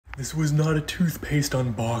This was not a toothpaste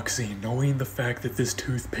unboxing, knowing the fact that this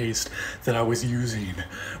toothpaste that I was using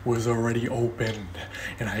was already opened,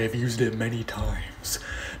 and I have used it many times.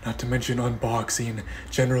 Not to mention unboxing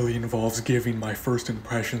generally involves giving my first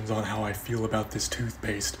impressions on how I feel about this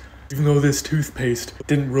toothpaste. Even though this toothpaste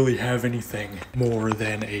didn't really have anything more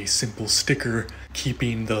than a simple sticker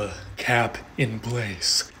keeping the cap in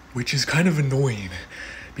place, which is kind of annoying.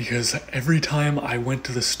 Because every time I went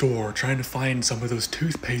to the store trying to find some of those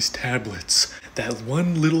toothpaste tablets, that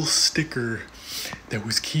one little sticker that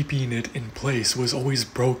was keeping it in place was always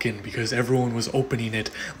broken because everyone was opening it,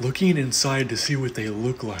 looking inside to see what they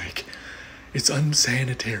look like. It's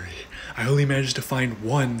unsanitary. I only managed to find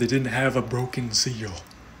one that didn't have a broken seal.